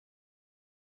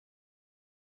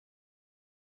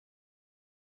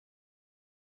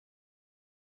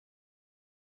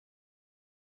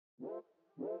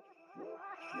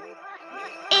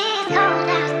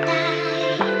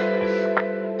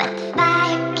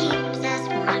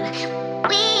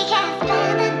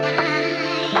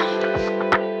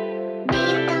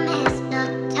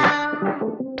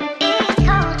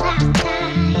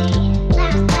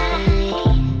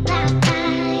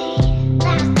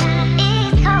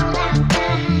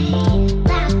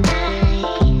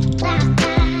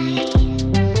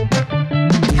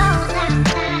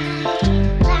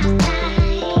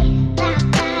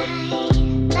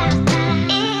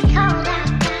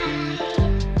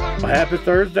Happy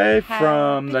Thursday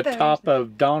from the top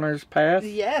of Donner's Pass.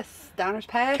 Yes, Donner's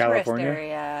Pass, California. Rest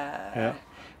area. Yeah.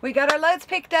 We got our loads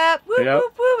picked up. Whoop, Yep.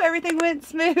 whoop, whoop. Everything went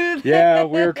smooth. Yeah,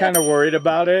 we were kind of worried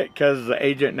about it because the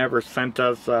agent never sent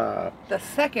us the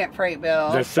second freight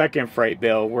bill. the second freight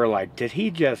bill. We're like, did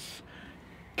he just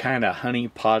kind of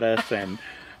honeypot us and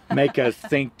make us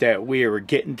think that we were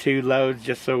getting 2 loads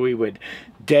just so we would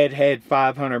deadhead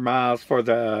 500 miles for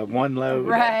the 1 load?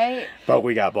 Right. But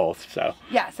we got both, so.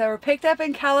 Yeah, so we're picked up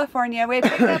in California. We had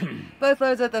picked up both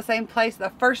loads at the same place.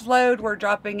 The first load we're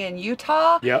dropping in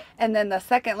Utah. Yep. And then the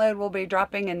second load will be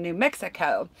dropping in New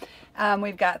Mexico.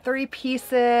 We've got 3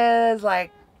 pieces,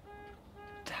 like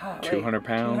 200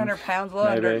 pounds. 200 pounds, a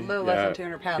little less than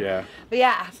 200 pounds. Yeah. But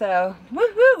yeah, so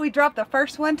woohoo, we dropped the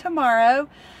first one tomorrow.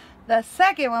 The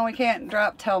second one we can't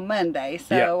drop till Monday,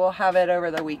 so we'll have it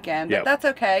over the weekend. But that's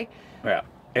okay. Yeah.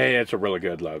 And it's a really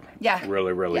good load. Yeah.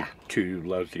 Really 2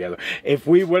 loads together. If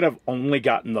we would have only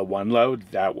gotten the 1 load,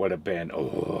 that would have been,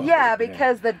 yeah,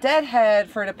 because the deadhead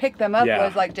for to pick them up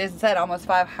was, like Jason said, almost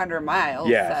 500 miles.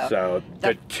 Yeah, so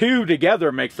the 2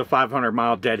 together makes the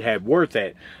 500-mile deadhead worth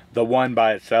it. The 1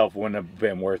 by itself wouldn't have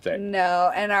been worth it.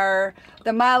 No, and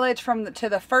the mileage from to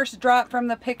the first drop from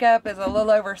the pickup is a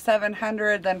little over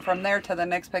 700. Then from there to the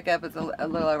next pickup is a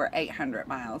little over 800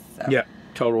 miles. So. Yeah,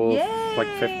 total of like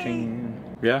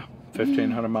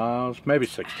 1,500 miles, maybe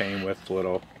 16 with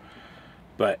little.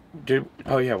 But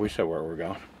oh yeah, we said where we're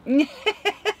going.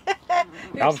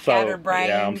 I'm scatterbrained.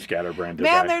 Yeah, I'm scatterbrained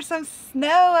today. Man, there's some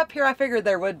snow up here. I figured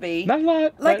there would be. Not a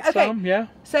lot, but some, yeah.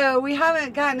 So we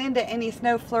haven't gotten into any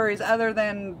snow flurries other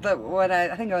than what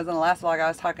I think it was in the last vlog I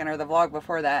was talking, or the vlog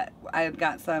before that. I had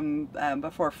got some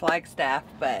before Flagstaff,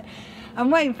 but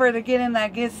I'm waiting for it to get in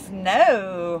that good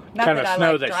snow. Not kind that of I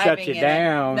snow like that shuts you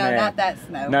down. No, not that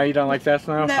snow. No, you don't like that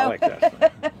snow? No. I like that snow.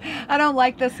 I don't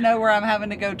like the snow where I'm having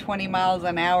to go 20 miles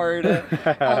an hour on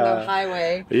the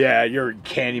highway. Yeah, you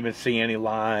can't even see any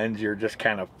lines. You're just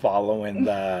kind of following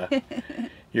the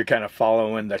you're kind of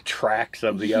following the tracks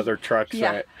of the other trucks.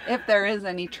 Yeah, if there is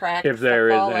any tracks. If there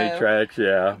is any tracks,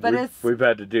 yeah. But we've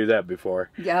had to do that before.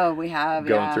 Yeah, we have.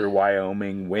 Going through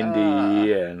Wyoming,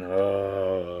 windy, and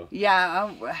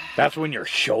yeah. That's when your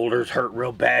shoulders hurt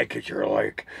real bad because you're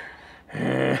like.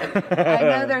 I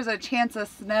know there's a chance of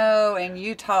snow in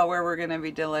Utah where we're going to be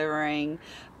delivering,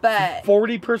 but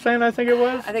 40%, I think it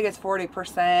was. I think it's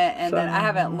 40%, and then I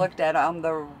haven't looked at it on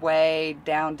the way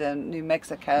down to New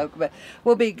Mexico, but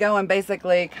we'll be going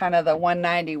basically kind of the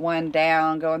 191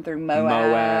 down, going through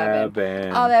Moab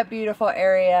and all that beautiful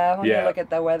area. When you look at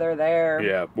the weather there.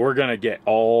 Yeah, we're gonna get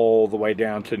all the way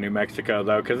down to New Mexico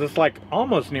though, because it's like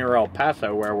almost near El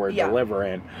Paso where we're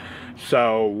delivering.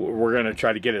 So we're going to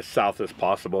try to get as south as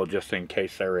possible just in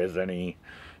case there is any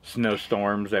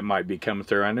snowstorms that might be coming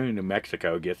through. I know New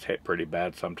Mexico gets hit pretty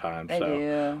bad sometimes. They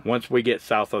do. Once we get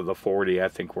south of the 40, I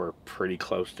think we're pretty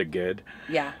close to good.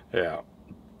 Yeah. Yeah.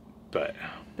 But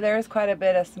there is quite a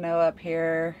bit of snow up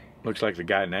here. Looks like the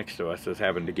guy next to us is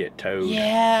having to get towed.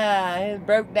 Yeah, it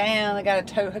broke down. They got a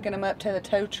tow hooking him up to the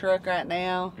tow truck right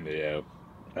now. Yeah,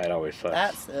 that always sucks.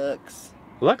 That sucks.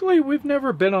 Luckily, we've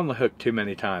never been on the hook too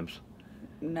many times.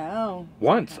 No.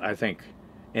 Once, I think.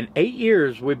 In 8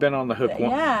 years, we've been on the hook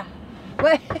once. Yeah.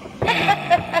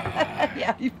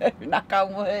 Yeah, you better knock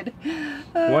on wood.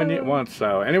 Once,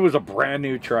 so. And it was a brand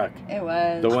new truck. It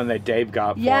was. The one that Dave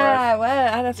got for us. Yeah, it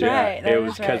was. Oh, that's right. It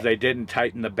was because they didn't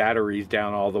tighten the batteries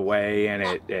down all the way,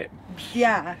 and it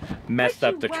messed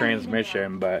up the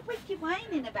transmission. But what you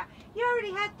whining about? You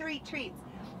already had 3 treats.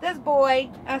 This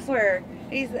boy, I swear,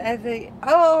 he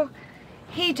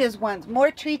just wants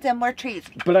more treats and more treats.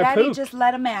 But Daddy I pooped. just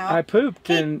let him out. I pooped.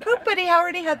 He pooped, but he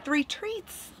already had 3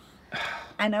 treats.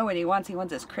 I know what he wants. He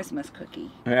wants his Christmas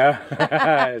cookie. Yeah.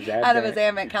 Out of his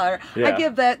advent calendar. Yeah. I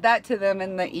give that to them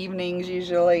in the evenings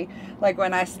usually. Like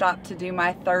when I stop to do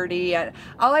my 30.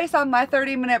 Always on my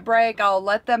 30-minute break, I'll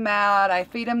let them out. I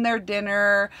feed them their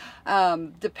dinner.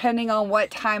 Depending on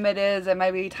what time it is, it may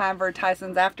be time for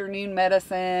Tyson's afternoon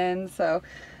medicine. So,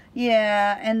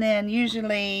 yeah. And then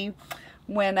usually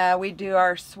when we do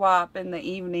our swap in the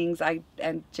evenings,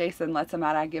 and Jason lets them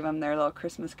out, I give them their little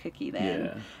Christmas cookie then.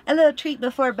 Yeah. A little treat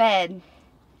before bed.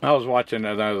 I was watching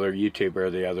another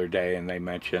YouTuber the other day, and they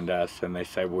mentioned us, and they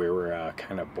said we were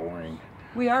kind of boring.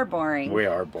 We are boring. We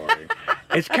are boring.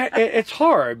 It's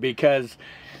hard because,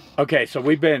 okay, so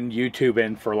we've been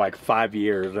YouTubing for like 5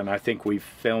 years, and I think we've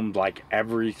filmed like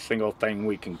every single thing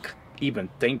we can even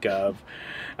think of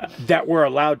that we're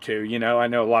allowed to. You know, I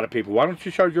know a lot of people, why don't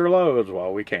you show your loads?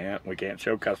 Well, we can't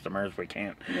show customers, we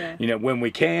can't. Yeah. You know, when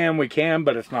we can,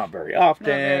 but it's not very often.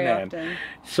 Not very often.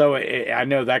 So I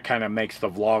know that kind of makes the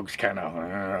vlogs kind of,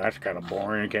 that's kind of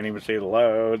boring. You can't even see the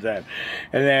loads. And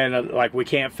then like we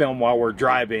can't film while we're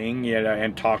driving, you know,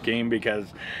 and talking, because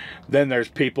then there's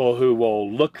people who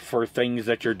will look for things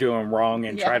that you're doing wrong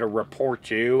and try to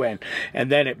report you, and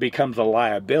then it becomes a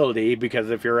liability, because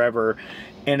if you're ever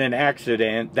in an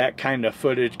accident, that kind of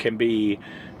footage can be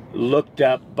looked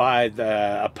up by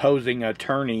the opposing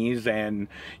attorneys and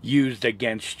used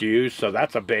against you. So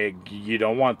that's a big, you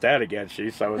don't want that against you.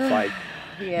 So it's like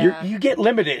you get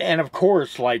limited. And of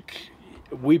course, like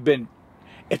we've been,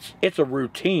 it's a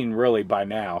routine really by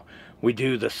now. We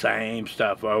do the same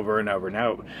stuff over and over.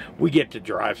 Now we get to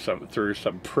drive through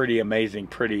some pretty amazing,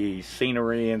 pretty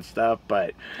scenery and stuff,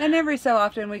 but and every so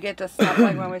often we get to stop,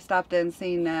 like when we stopped and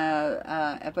seen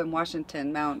up in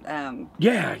Washington, Mount. Mount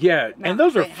St. and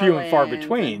those are few and far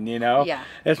between. You know,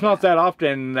 it's not that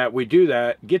often that we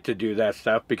get to do that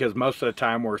stuff, because most of the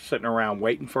time we're sitting around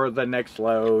waiting for the next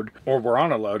load, or we're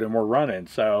on a load and we're running.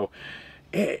 So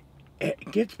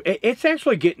it's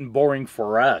actually getting boring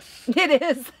for us. It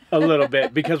is. A little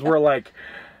bit, because we're like,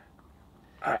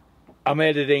 I'm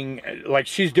editing, like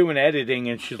she's doing editing,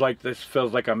 and she's like, this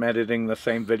feels like I'm editing the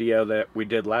same video that we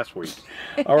did last week.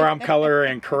 Or I'm color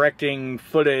and correcting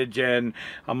footage, and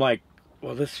I'm like,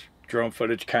 well, this drone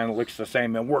footage kind of looks the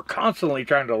same. And we're constantly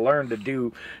trying to learn to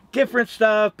do different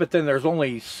stuff, but then there's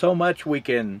only so much we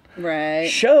can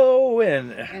show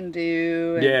and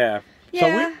do. Yeah. So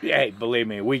hey, believe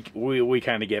me, we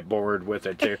kind of get bored with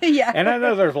it too. Yeah. And I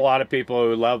know there's a lot of people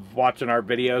who love watching our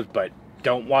videos, but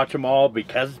don't watch them all,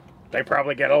 because they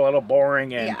probably get a little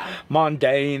boring and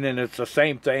mundane, and it's the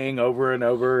same thing over and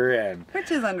over, and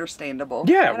which is understandable.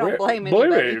 Yeah, I don't blame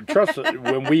believe anybody. me, trust us,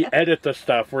 when we edit the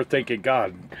stuff, we're thinking,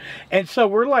 God, and so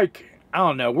we're like, I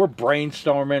don't know, we're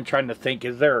brainstorming, trying to think,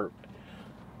 is there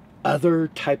other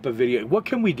type of video? What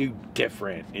can we do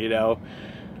different? You know.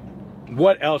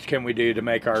 What else can we do to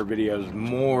make our videos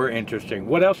more interesting?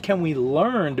 What else can we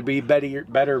learn to be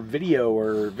better video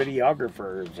or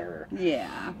videographers? Or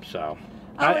so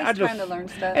I just trying to learn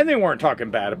stuff. And they weren't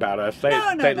talking bad about us. They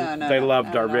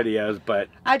loved our videos, but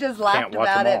I just laughed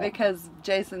about it because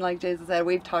Jason, like Jason said,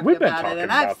 we've talked about it,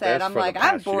 and I've said, I'm like,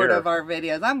 I'm bored of our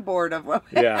videos. I'm bored of what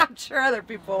I'm sure other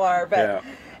people are, but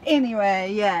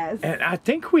anyway, yes. And I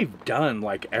think we've done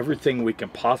like everything we can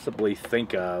possibly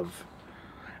think of.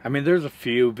 I mean, there's a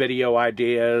few video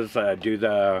ideas. Do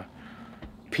the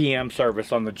PM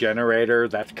service on the generator.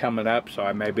 That's coming up, so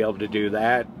I may be able to do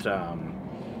that.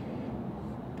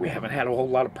 We haven't had a whole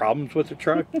lot of problems with the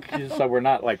truck, so we're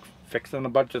not like fixing a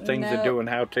bunch of things and doing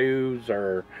how-tos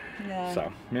or.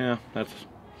 So yeah,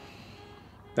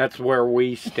 that's where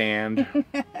we stand.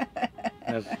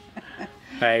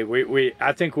 Hey,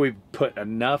 I think we've put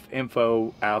enough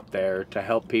info out there to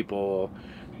help people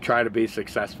try to be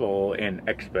successful in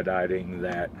expediting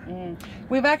that.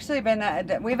 We've actually been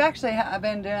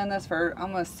doing this for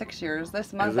almost 6 years.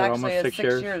 This month actually is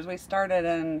 6 years. We started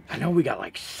in, I know we got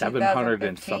like 700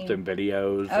 and something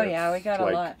videos. Oh yeah, we got a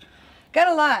lot. Got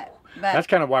a lot. That's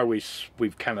kind of why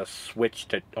we've kind of switched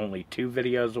to only 2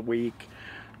 videos a week.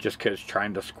 Just because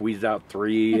trying to squeeze out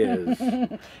 3 is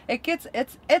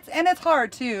it's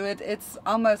hard too. It's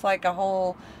almost like a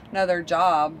whole another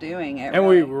job doing it. And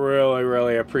we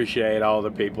really appreciate all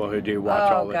the people who do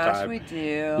watch all the time. Oh gosh, we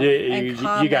do.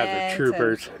 You guys are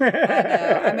troopers. I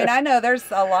know. I mean, I know there's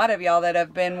a lot of y'all that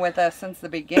have been with us since the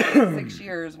beginning. 6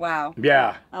 years. Wow.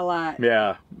 Yeah. A lot.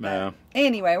 Yeah.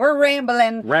 Anyway, we're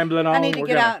rambling. On. I need to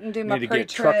get out and do my pre-trip.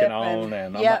 Trucking on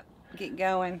and get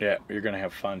going. Yeah, you're gonna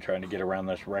have fun trying to get around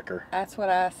this wrecker. That's what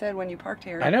I said when you parked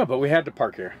here. I know, but we had to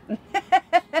park here.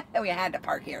 We had to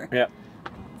park here. Yeah.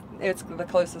 It's the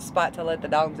closest spot to let the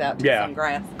dogs out to some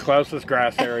grass. Closest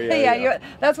grass area.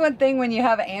 That's one thing when you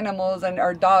have animals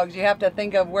or dogs, you have to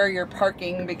think of where you're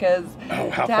parking, because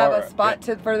to have a spot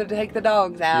to take the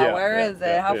dogs out. Where is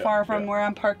it? How far from where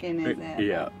I'm parking is it?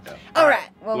 Yeah. All right.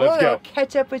 Well, we'll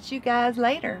catch up with you guys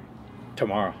later.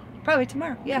 Tomorrow. Probably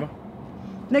tomorrow. Yeah.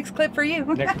 Next clip for you.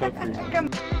 Next clip for you. Come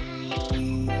on.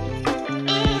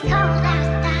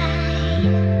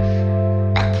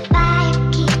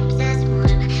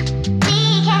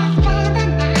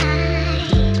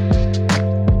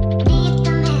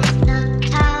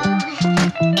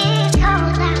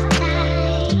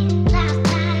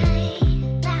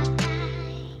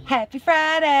 Happy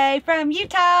Friday from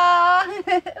Utah.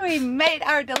 We made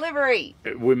our delivery.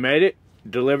 We made it.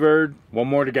 Delivered. One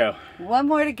more to go. One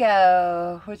more to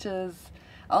go, which is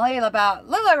only about a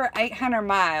little over 800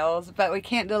 miles, but we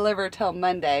can't deliver till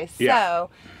Monday. So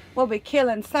we'll be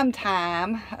killing some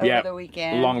time over the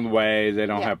weekend. Along the way, they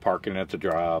don't have parking at the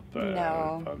drop.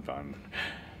 No. Fun.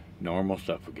 Normal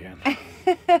stuff again.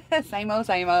 Same old,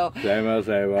 same old. Same old,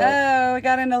 same old. Oh, we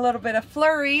got in a little bit of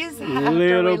flurries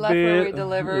after we left where we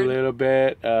delivered. A little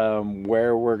bit.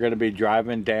 Where we're going to be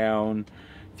driving down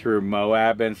through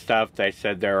Moab and stuff, they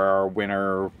said there are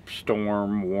winter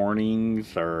storm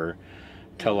warnings or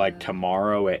till like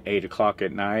tomorrow at 8 o'clock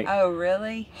at night. Oh,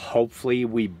 really? Hopefully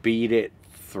we beat it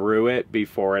through it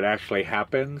before it actually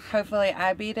happens. Hopefully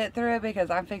I beat it through it because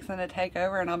I'm fixing to take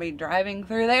over and I'll be driving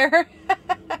through there.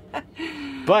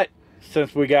 But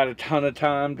since we got a ton of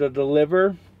time to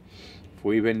deliver, if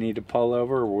we even need to pull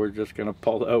over, we're just going to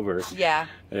pull over. Yeah.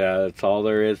 Yeah, that's all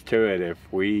there is to it. If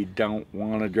we don't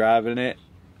want to drive in it.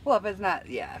 Well, if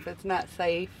it's not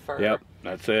safe. Or, yep,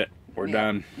 that's it. We're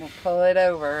done. We'll pull it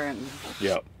over and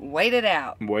wait it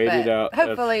out. Wait it out.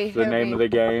 Hopefully. That's the name of the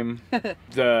game.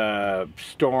 The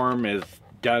storm is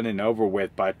done and over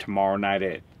with by tomorrow night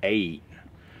at 8,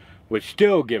 which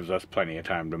still gives us plenty of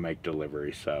time to make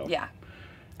delivery. So yeah.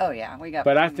 Oh yeah, we got.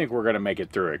 But I think we're gonna make it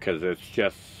through it because it's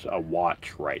just a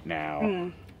watch right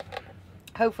now.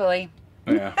 Hopefully.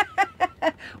 Yeah.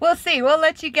 We'll see. We'll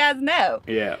let you guys know.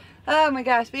 Yeah. Oh my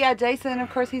gosh, but yeah, Jason,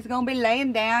 of course, he's gonna be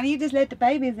laying down. You just let the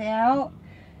babies out.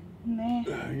 Nah.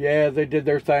 Yeah, they did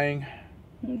their thing.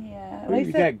 Yeah. Ooh,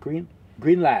 you got green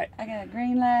light. I got a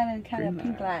green light and kind of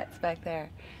pink lights back there.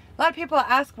 A lot of people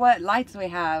ask what lights we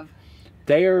have.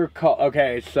 They are called,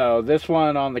 okay, so this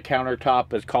one on the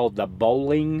countertop is called the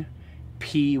Bowling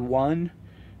P1.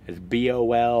 It's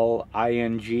BOLING.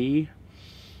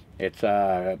 It's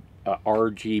a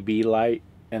RGB light.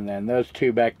 And then those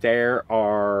two back there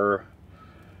are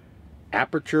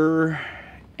Aperture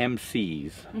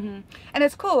MCs. And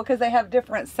it's cool because they have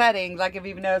different settings. Like if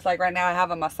you've noticed, like right now I have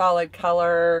them a solid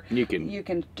color. You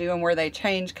can do them where they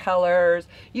change colors.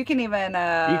 You can even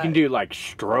you can do like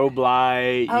strobe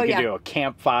light. You can do a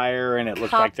campfire and it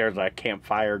looks like there's a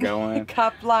campfire going.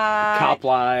 Cup lights.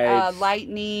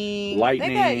 Lightning.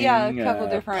 They got, a couple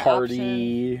different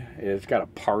party. options. It's got a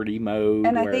party mode.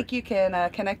 And I think you can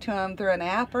connect to them through an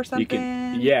app or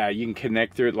something. You can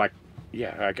connect through it like,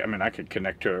 I mean, I could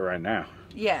connect to it right now.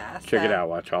 Yeah. Check it out.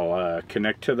 Watch. I'll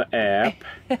connect to the app.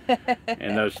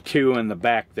 And those two in the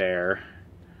back there.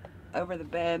 Over the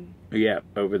bed. Yeah,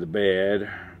 over the bed.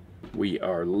 We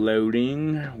are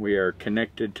loading. We are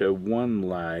connected to one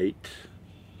light.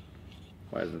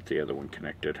 Why isn't the other one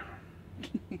connected?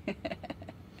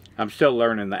 I'm still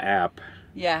learning the app.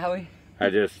 Yeah, I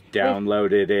just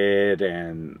downloaded it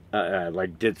and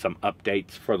like did some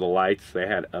updates for the lights. They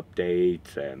had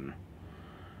updates and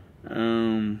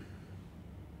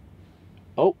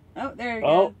Oh, there you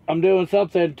go. I'm doing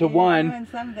something to one. Doing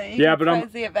something. But I'm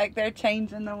see it back there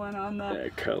changing the one on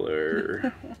the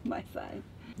color. my side.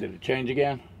 Did it change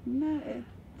again? No, it's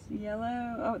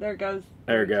yellow. Oh, there it goes.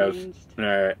 There it goes. Changed. All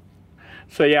right.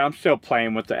 So yeah, I'm still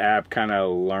playing with the app, kind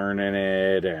of learning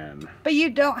it, and. But you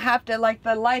don't have to, like,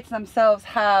 the lights themselves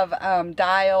have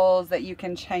dials that you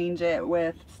can change it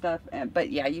with stuff.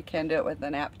 But yeah, you can do it with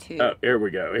an app too. Oh, here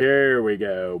we go. Here we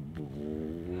go.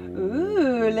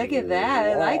 Ooh, look at that.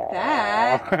 I like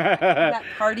that. Is that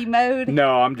party mode?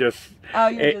 No, I'm just... Oh,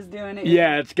 you're just doing it?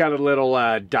 Yeah, it's got a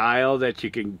little dial that you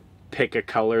can pick a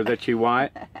color that you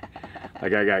want.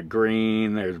 Like I got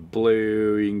green, there's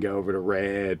blue, you can go over to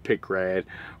red, pick red.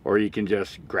 Or you can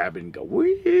just grab it and go,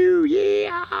 woo,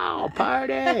 yeah,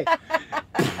 party.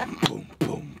 Boom,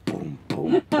 boom, boom,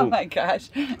 boom, boom. Oh my gosh.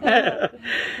 Yeah,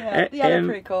 they're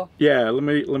pretty cool. Yeah, let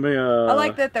me I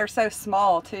like that they're so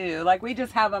small too. Like we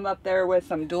just have them up there with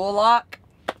some dual lock.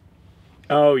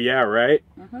 Oh yeah, right?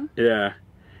 Yeah.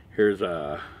 Here's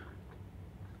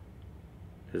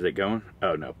is it going?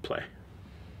 Oh no, play.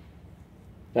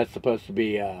 That's supposed to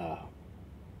be I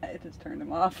just turned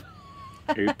him off.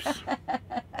 Oops.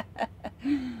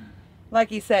 Like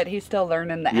he said, he's still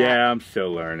learning the app. Yeah, I'm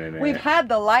still learning it. We've had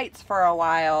the lights for a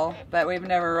while, but we've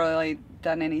never really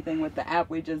done anything with the app.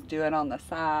 We just do it on the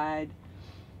side.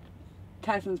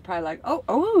 Tyson's probably like,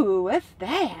 oh, what's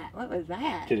that? What was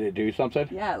that? Did it do something?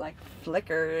 Yeah, it like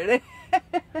flickered.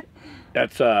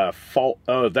 That's fault.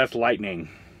 Oh, that's lightning.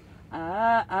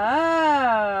 Oh,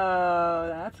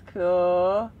 that's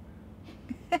cool.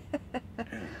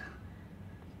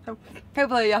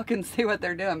 Hopefully y'all can see what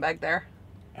they're doing back there.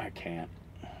 I can't.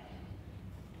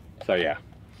 So yeah.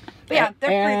 But yeah,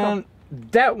 they're pretty cool.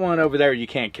 That one over there you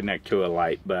can't connect to a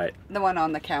light, but the one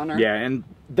on the counter. Yeah, and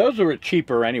those were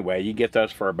cheaper anyway. You get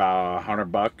those for about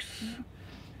 $100,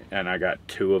 and I got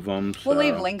 2 of them. So. We'll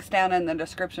leave links down in the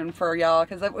description for y'all,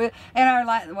 because in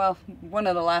our one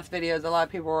of the last videos, a lot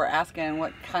of people were asking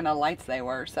what kind of lights they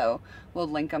were, so we'll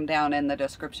link them down in the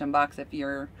description box if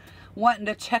you're wanting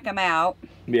to check them out.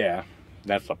 Yeah.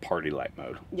 That's the party light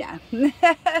mode. Yeah.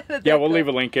 Yeah, we'll leave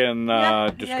a link in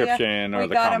the description or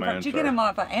the comments. Did you get them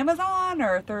off of Amazon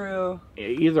or through?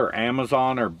 Either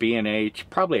Amazon or B&H.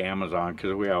 Probably Amazon,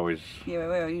 because we always...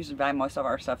 Yeah, we usually buy most of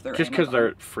our stuff through Just Amazon. because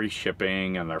they're free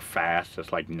shipping and they're fast.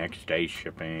 It's like next day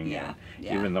shipping. Yeah.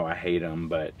 Even though I hate them,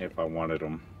 but if I wanted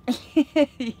them.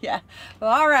 Yeah. Well,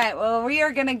 all right. Well, we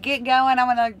are going to get going.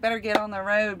 I'm going to better get on the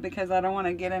road because I don't want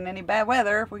to get in any bad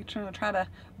weather if we try to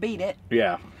beat it.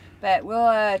 Yeah. But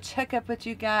we'll check up with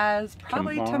you guys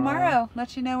probably tomorrow.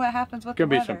 Let you know what happens with the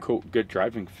weather. It's going to be some cool, good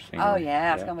driving scenery. Oh,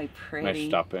 yeah. It's going to be pretty. Might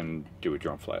stop and do a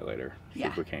drone flight later. See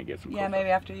if we can't get some maybe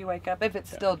after you wake up. If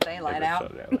it's still daylight out.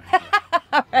 Still daylight.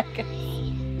 All right, guys.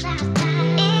 It's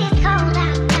cold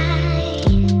outside.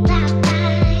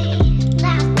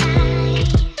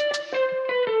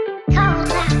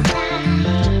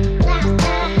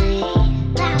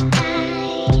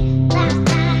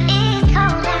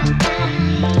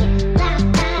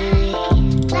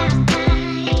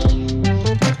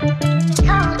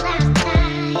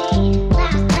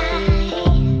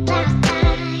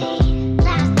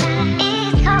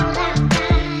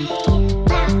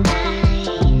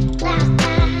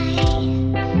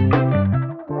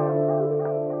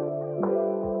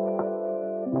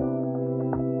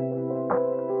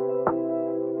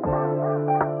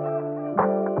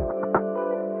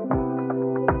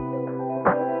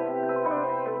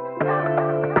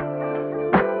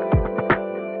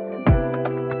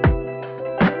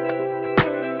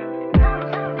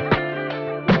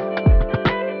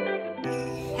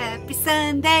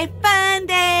 Sunday fun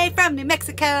day from New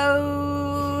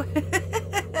Mexico.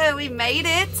 We made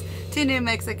it to New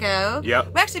Mexico.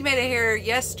 Yep. We actually made it here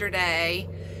yesterday.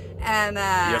 And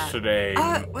yesterday.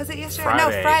 Was it yesterday? Friday.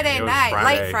 No, Friday night.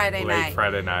 Late Friday night. Late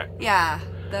Friday night. Yeah,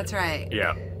 that's right.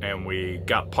 Yeah. And we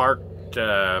got parked,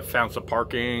 found some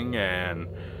parking, and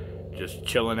just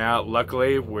chilling out.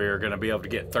 Luckily, we're going to be able to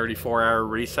get 34-hour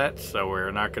resets, so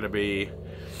we're not going to be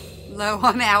low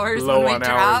on hours when we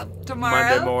drop tomorrow.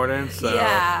 Monday morning, so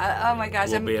yeah. Oh my gosh.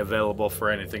 We'll be available for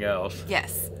anything else.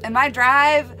 Yes. And my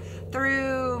drive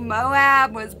through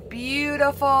Moab was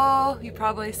beautiful. You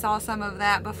probably saw some of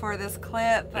that before this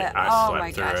clip, but oh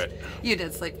my gosh. You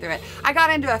did sleep through it. I got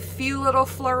into a few little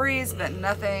flurries, but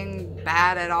nothing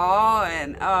bad at all,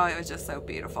 and oh, it was just so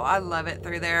beautiful. I love it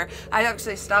through there. I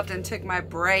actually stopped and took my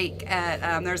break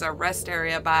at there's a rest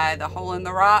area by the Hole in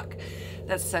the Rock.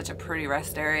 That's such a pretty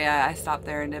rest area. I stopped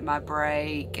there and did my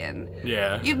break, and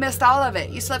yeah, you missed all of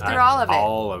it. You slept through all of it.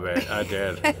 All of it, I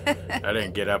did. I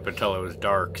didn't get up until it was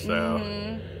dark, so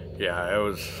yeah, it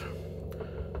was.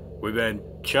 We've been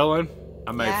chilling.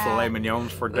 I made filet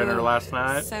mignons for dinner last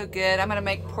night. So good. I'm gonna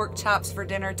make pork chops for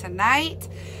dinner tonight,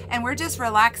 and we're just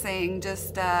relaxing.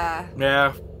 Just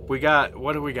yeah. We got,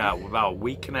 what do we got? About a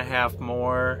week and a half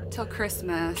more till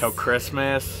Christmas. Till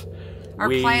Christmas. Our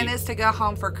plan is to go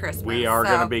home for Christmas. We are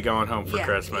going to be going home for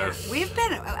Christmas. Yeah. We've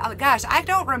been, gosh, I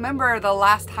don't remember the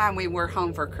last time we were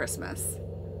home for Christmas.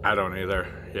 I don't either,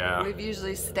 yeah. We've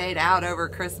usually stayed out over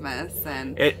Christmas.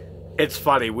 And it's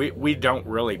funny, we don't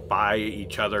really buy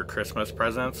each other Christmas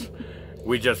presents.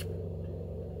 We just,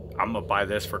 I'm going to buy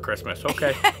this for Christmas,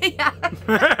 okay.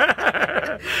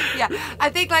 Yeah, I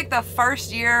think like the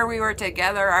first year we were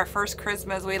together, our first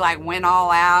Christmas, we like went all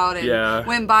out and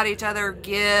went and bought each other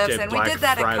gifts, and we did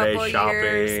that a couple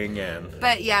years.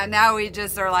 But yeah, now we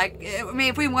just are like, I mean,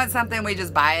 if we want something, we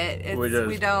just buy it.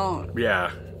 We don't. Yeah.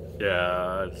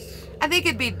 I think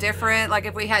it'd be different, like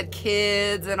if we had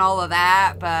kids and all of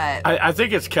that, but I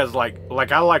think it's because like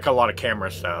I like a lot of camera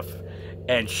stuff.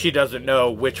 And she doesn't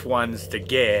know which ones to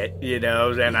get, you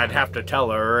know, and I'd have to tell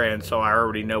her, and so I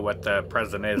already know what the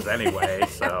present is anyway,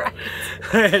 so.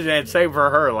 And same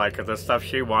for her, like, the stuff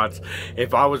she wants.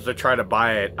 If I was to try to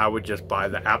buy it, I would just buy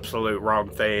the absolute wrong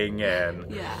thing, and.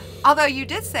 Yeah. Although you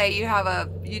did say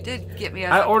you did get me a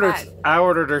I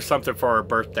ordered her something for her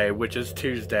birthday, which is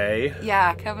Tuesday.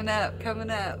 Yeah, coming up.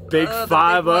 Big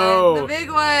 5-0. The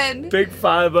big one. Big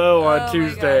 5-0 on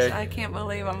Tuesday. My gosh, I can't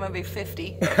believe I'm going to be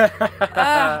 50.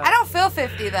 I don't feel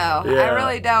 50 though. I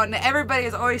really don't. And everybody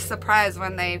is always surprised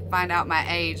when they find out my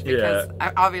age because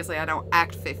obviously I don't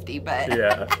act 50, but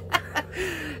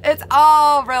it's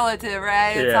all relative,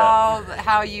 right? It's all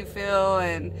how you feel,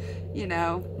 and you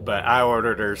know. But I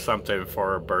ordered her something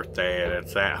for her birthday, and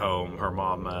it's at home. Her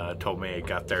mom told me it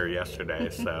got there yesterday,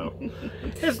 so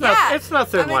it's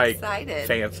nothing like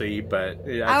fancy, but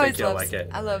I think you'll like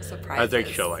it. I love surprises. I think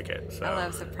she'll like it. So I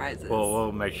love surprises.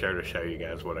 We'll make sure to show you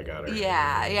guys what I got her.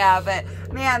 Yeah, but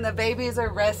man, the babies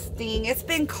are resting. It's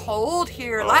been cold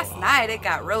here. Last night it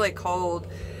got really cold.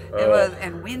 It was,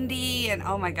 and windy, and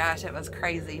oh my gosh, it was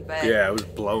crazy. But yeah, it was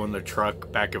blowing the truck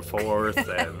back and forth,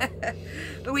 and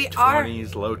but we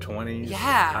 20s, low 20s,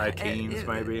 yeah, high teens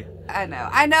maybe.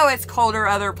 I know it's colder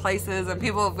other places, and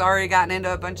people have already gotten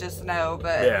into a bunch of snow,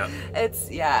 but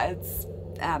it's I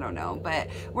don't know, but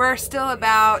we're still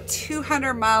about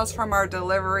 200 miles from our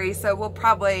delivery, so we'll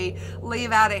probably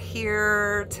leave out of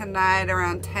here tonight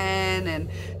around 10, and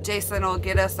Jason will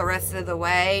get us the rest of the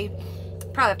way.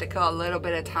 Probably have to kill a little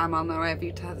bit of time on the way if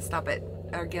you stop at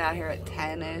or get out here at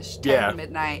 10-ish, 10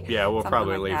 midnight. Yeah, we'll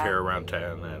probably leave here around 10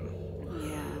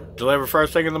 and deliver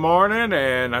first thing in the morning.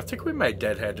 And I think we may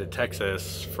deadhead to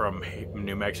Texas from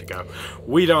New Mexico.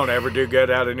 We don't ever do good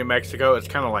out of New Mexico. It's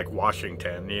kind of like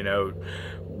Washington, you know.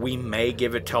 We may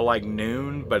give it till like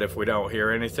noon, but if we don't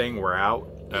hear anything, we're out.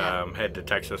 Head to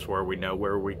Texas where we know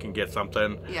where we can get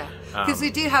something. Yeah, because we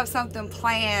do have something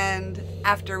planned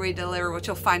after we deliver, which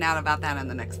you'll find out about that in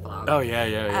the next vlog. Oh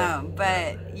yeah.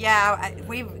 But yeah,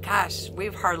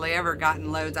 we've hardly ever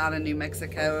gotten loads out of New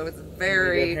Mexico. It was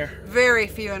very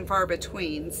few and far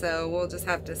between. So we'll just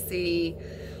have to see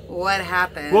what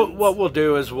happens. Well, what we'll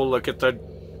do is we'll look at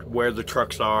where the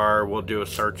trucks are. We'll do a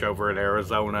search over in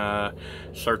Arizona,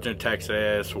 search in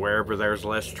Texas, wherever there's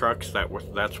less trucks,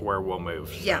 that's where we'll move.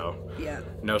 So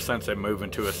no sense in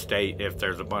moving to a state if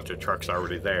there's a bunch of trucks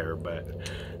already there, but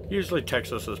usually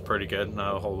Texas is pretty good,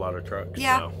 not a whole lot of trucks.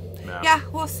 So, yeah,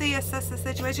 we'll see. Assess the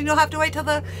situation. You'll have to wait till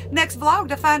the next vlog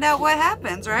to find out what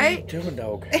happens, right? What are you doing,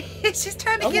 dog? She's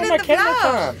trying to get in the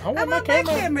vlog. I want my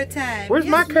camera time. Where's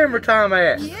my camera time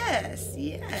at? Yes.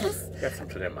 Got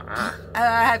something in my eye.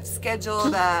 I have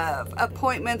scheduled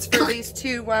appointments for these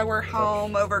two while we're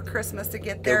home over Christmas to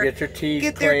get get your teeth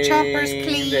get their chompers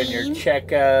cleaned and your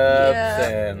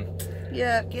checkups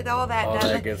and get all that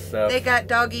done. That good stuff. They got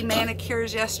doggy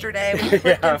manicures yesterday. We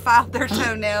clipped and filed their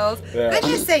toenails.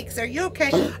 Goodness sakes, are you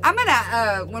okay? I'm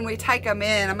gonna when we take them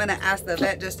in, I'm gonna ask the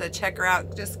vet just to check her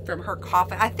out just from her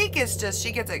coughing. I think it's just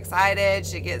she gets excited.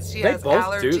 She has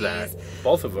allergies. Do that.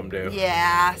 Both of them do.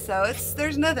 Yeah, so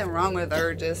there's nothing wrong with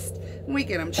her. Just we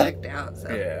get them checked out. So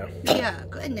yeah,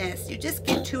 goodness, you just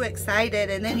get too excited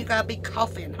and then you gotta be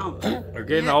coughing, huh? We're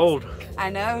getting old. I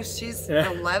know, she's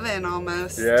 11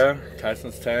 almost. Yeah.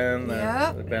 Tyson's 10.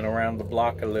 They've been around the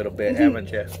block a little bit,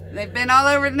 haven't you? They've been all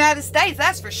over the United States,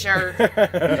 that's for sure.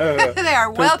 They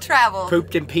are well traveled.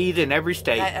 Pooped and peed in every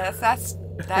state. That's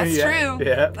true.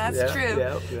 That's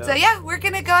true. So yeah, we're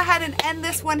gonna go ahead and end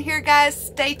this one here, guys.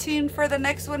 Stay tuned for the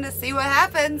next one to see what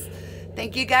happens.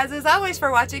 Thank you guys as always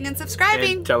for watching and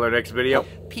subscribing. Until our next video.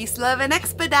 Peace, love, and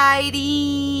expediting.